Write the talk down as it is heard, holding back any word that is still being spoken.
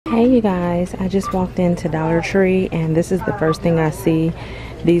Hey you guys, I just walked into Dollar Tree and this is the first thing I see.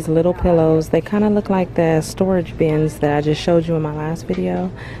 These little pillows, they kind of look like the storage bins that I just showed you in my last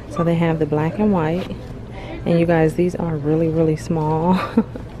video. So they have the black and white, and you guys, these are really small.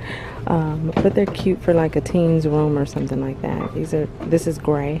 But they're cute for like a teen's room or something like that. This is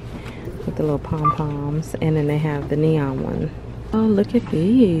gray with the little pom-poms, and then they have the neon one. Oh, look at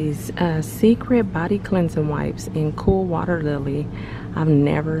these secret body cleansing wipes in cool water lily. I've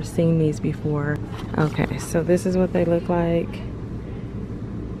never seen these before. Okay, so this is what they look like.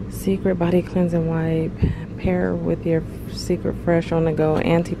 Secret body cleansing wipe. Pair with your secret fresh on the go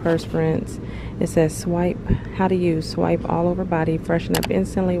antiperspirants. It says swipe, how to use, swipe all over body, freshen up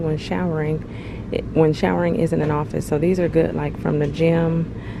instantly when showering. When showering isn't an office. So these are good like from the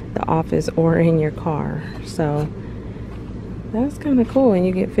gym, the office, or in your car. So that's kind of cool, and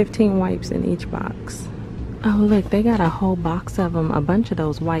you get 15 wipes in each box. Oh look, they got a whole box of them, a bunch of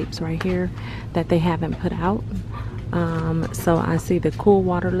those wipes right here that they haven't put out. So I see the cool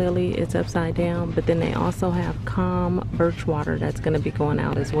water lily, it's upside down, but then they also have calm birch water that's going to be going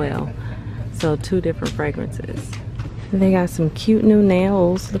out as well. So 2 different fragrances. They got some cute new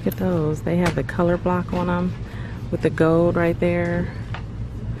nails. Look at those. They have the color block on them with the gold right there.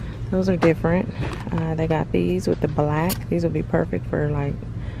 Those are different. They got these with the black. These will be perfect for like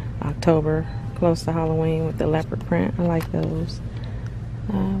October, close to Halloween, with the leopard print. I like those.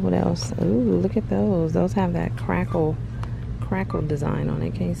 What else? Ooh, look at those. Those have that crackle design on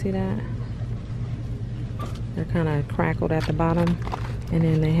it. Can you see that? They're kind of crackled at the bottom. And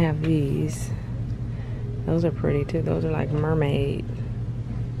then they have these. Those are pretty too. Those are like mermaid.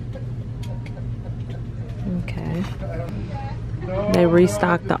 Okay. They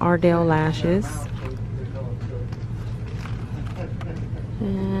restocked the Ardell lashes.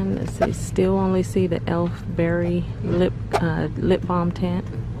 And let's see, still only see the Elf Berry lip balm tint.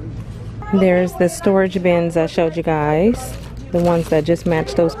 There's the storage bins I showed you guys. The ones that just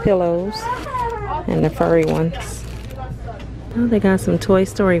match those pillows. And the furry ones. Oh, they got some Toy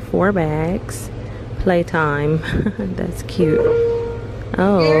Story 4 bags. Playtime. That's cute.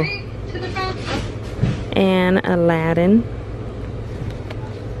 Oh. And Aladdin.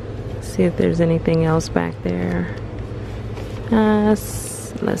 See if there's anything else back there.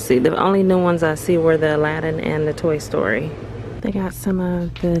 Let's see, the only new ones I see were the Aladdin and the Toy Story. They got some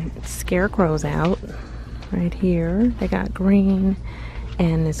of the scarecrows out right here. They got green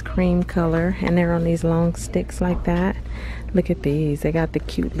and this cream color, and they're on these long sticks like that. Look at these. They got the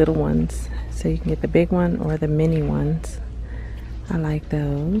cute little ones, so you can get the big one or the mini ones. I like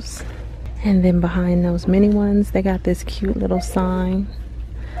those. And then behind those mini ones, they got this cute little sign.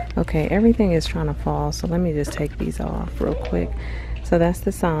 Okay, everything is trying to fall, so let me just take these off real quick. So that's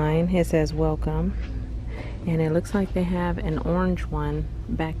the sign. It says welcome, and it looks like they have an orange one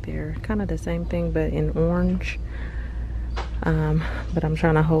back there, kind of the same thing but in orange. But I'm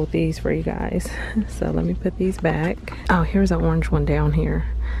trying to hold these for you guys. So let me put these back. Oh, here's an orange one down here.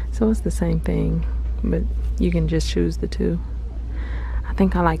 So it's the same thing, but you can just choose the 2. I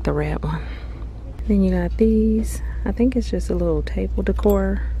think I like the red one. Then you got these. I think it's just a little table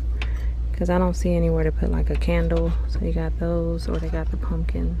decor, because I don't see anywhere to put like a candle. So you got those, or they got the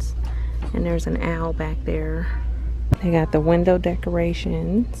pumpkins. And there's an owl back there. They got the window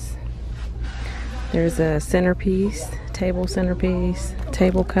decorations. There's a centerpiece, table centerpiece,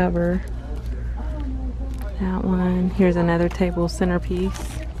 table cover. That one. Here's another table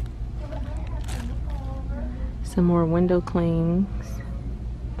centerpiece. Some more window clings.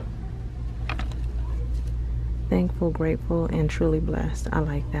 Thankful, grateful, and truly blessed. I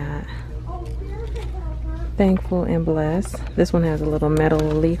like that. Thankful and blessed. This one has a little metal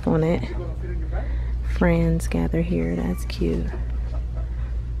leaf on it. Friends gather here. That's cute.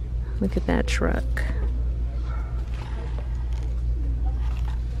 Look at that truck.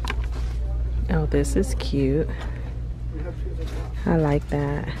 Oh, this is cute. I like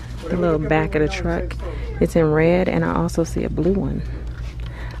that. The little back of the truck. It's in red, and I also see a blue one.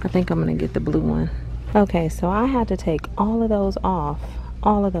 I think I'm gonna get the blue one. Okay, so I had to take all of those off,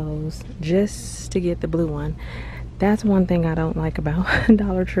 all of those, just to get the blue one. That's one thing I don't like about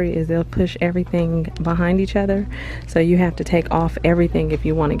Dollar Tree, is they'll push everything behind each other. So you have to take off everything if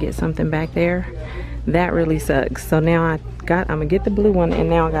you want to get something back there. That really sucks. So now I'm gonna get the blue one, and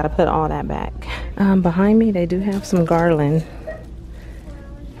now I gotta put all that back. Behind me, they do have some garland.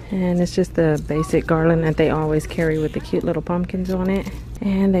 And it's just the basic garland that they always carry with the cute little pumpkins on it.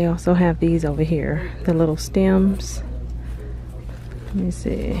 And they also have these over here, the little stems. Let me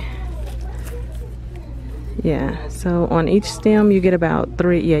see. Yeah, so on each stem you get about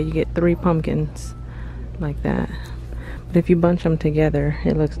 3, yeah, you get 3 pumpkins like that. But if you bunch them together,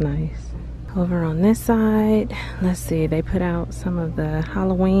 it looks nice. Over on this side, let's see, they put out some of the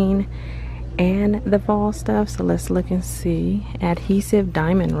Halloween and the fall stuff. So let's look and see. Adhesive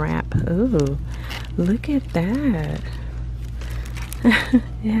diamond wrap. Ooh, look at that.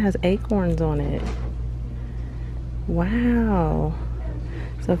 It has acorns on it. Wow.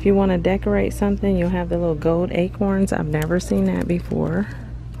 So if you want to decorate something, you'll have the little gold acorns. I've never seen that before.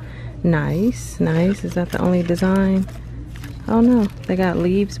 Nice, nice. Is that the only design? Oh no, they got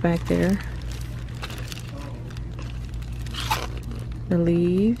leaves back there. The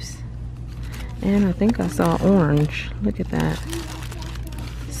leaves. And I think I saw orange. Look at that.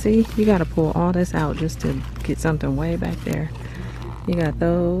 See, you got to pull all this out just to get something way back there. You got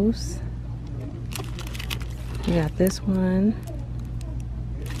those. You got this one.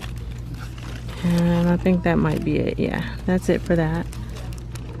 And I think that might be it. Yeah, that's it for that.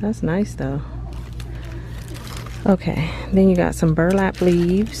 That's nice though. Okay, then you got some burlap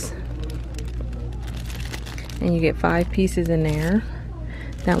leaves. And you get 5 pieces in there.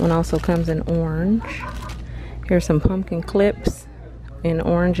 That one also comes in orange. Here's some pumpkin clips in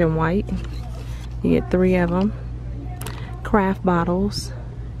orange and white. You get 3 of them. Craft bottles.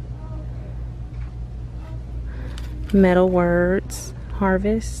 Metal words.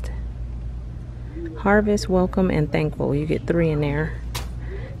 Harvest. Harvest, welcome, and thankful. You get 3 in there.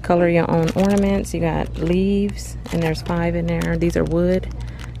 Color your own ornaments. You got leaves, and there's 5 in there. These are wood,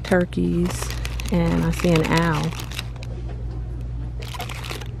 turkeys, and I see an owl.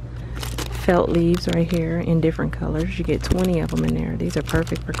 Felt leaves right here in different colors. You get 20 of them in there. These are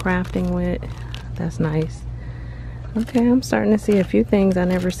perfect for crafting with. That's nice. Okay, I'm starting to see a few things I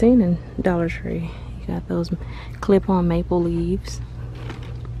never seen in Dollar Tree. You got those clip-on maple leaves.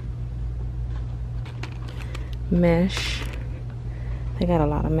 Mesh. They got a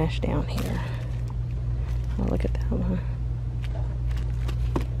lot of mesh down here. Oh, look at that one.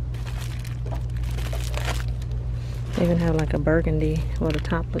 They even have like a burgundy. Well, the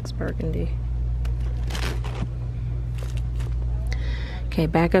top looks burgundy. Okay,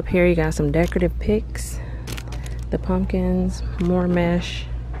 back up here you got some decorative picks. The pumpkins, more mesh.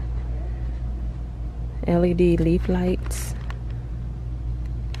 LED leaf lights.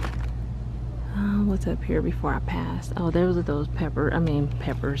 What's up here before I pass? Oh, those are those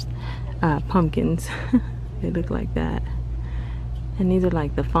pumpkins. They look like that. And these are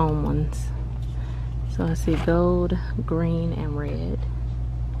like the foam ones. So I see gold, green, and red.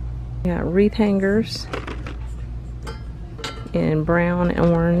 We got wreath hangers in brown and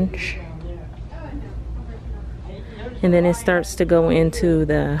orange. And then it starts to go into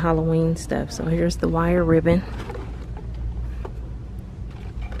the Halloween stuff. So here's the wire ribbon.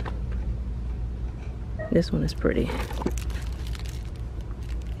 This one is pretty.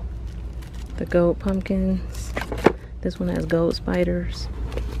 The gold pumpkins. This one has gold spiders.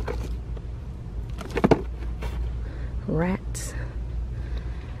 Rats.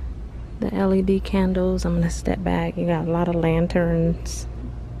 The LED candles. I'm gonna step back. You got a lot of lanterns.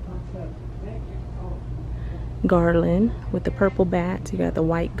 Garland with the purple bats. You got the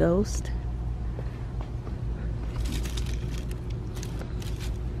white ghost.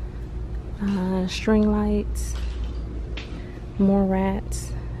 String lights, more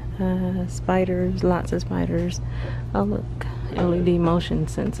rats, spiders, lots of spiders. Oh look, LED motion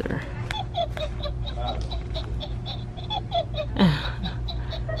sensor.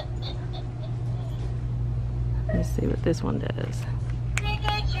 Let's see what this one does. Trick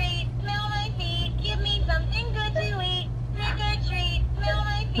or treat, smell my feet, give me something good to eat. Trick or treat, smell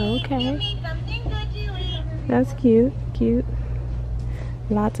my feet, Okay. give me something good to eat. That's cute, cute.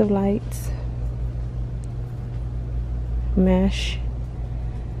 Lots of lights. Mesh.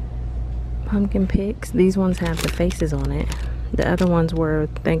 Pumpkin picks. These ones have the faces on it. The other ones were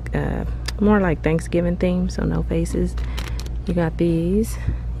more like Thanksgiving themed, so no faces. You got these.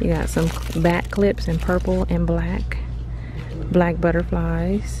 You got some bat clips in purple and black. Black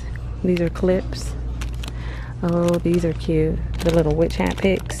butterflies. These are clips. Oh, these are cute. The little witch hat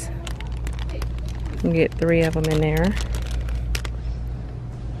picks. You get 3 of them in there.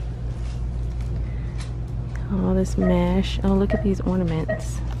 All this mesh. Oh, look at these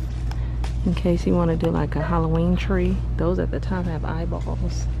ornaments. In case you want to do like a Halloween tree. Those at the top have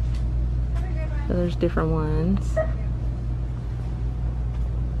eyeballs. So there's different ones.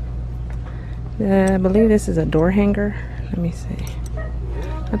 I believe this is a door hanger. Let me see.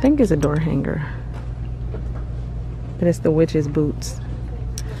 I think it's a door hanger. But it's the witch's boots.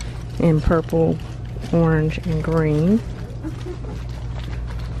 In purple, orange, and green.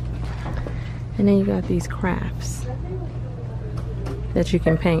 And then you got these crafts that you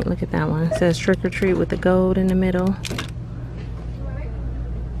can paint. Look at that one. It says trick or treat with the gold in the middle.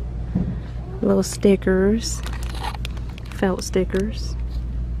 Little stickers, felt stickers,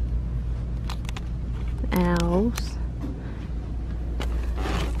 owls,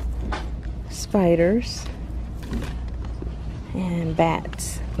 spiders, and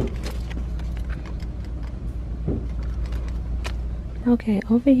bats. Okay,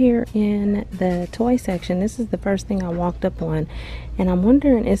 over here in the toy section, this is the first thing I walked up on, and I'm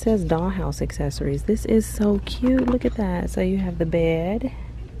wondering, it says dollhouse accessories. This is so cute. Look at that. So you have the bed,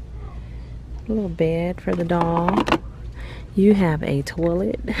 a little bed for the doll. You have a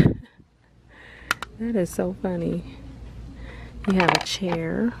toilet. That is so funny. You have a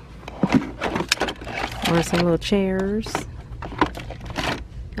chair, or some little chairs.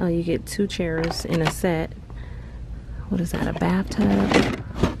 Oh, you get 2 chairs in a set. What is that, a bathtub?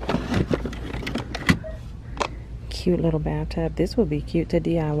 Cute little bathtub. This would be cute to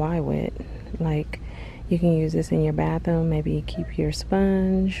DIY with. Like, you can use this in your bathroom. Maybe keep your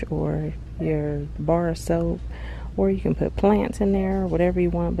sponge or your bar of soap. Or you can put plants in there, whatever you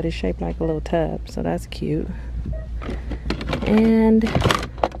want, but it's shaped like a little tub. So that's cute. And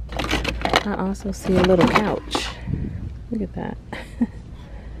I also see a little couch. Look at that.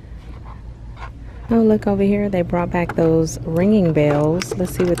 Oh, look over here. They brought back those ringing bells.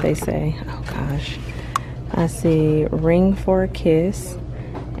 Let's see what they say. Oh, gosh. I see ring for a kiss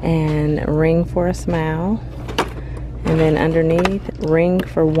and ring for a smile. And then underneath, ring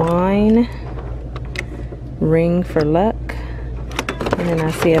for wine, ring for luck. And then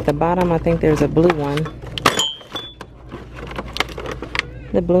I see at the bottom, I think there's a blue one.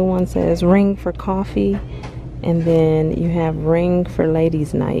 The blue one says ring for coffee. And then you have ring for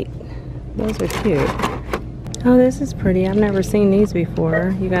ladies' night. Those are cute. Oh, this is pretty. I've never seen these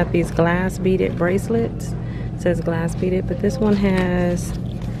before. You got these glass beaded bracelets. It says glass beaded, but this one has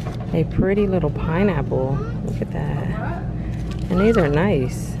a pretty little pineapple. Look at that. And these are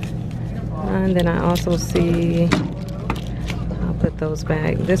nice. And then I also see, I'll put those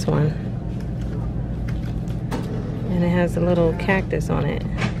back, this one. And it has a little cactus on it.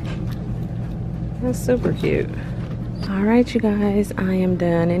 That's super cute. Alright, you guys, I am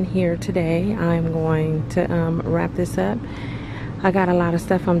done in here today. I'm going to wrap this up. I got a lot of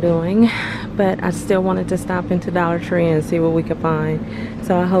stuff I'm doing, but I still wanted to stop into Dollar Tree and see what we could find.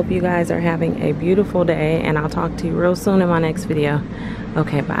 So I hope you guys are having a beautiful day, and I'll talk to you real soon in my next video.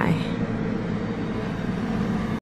 Okay, bye.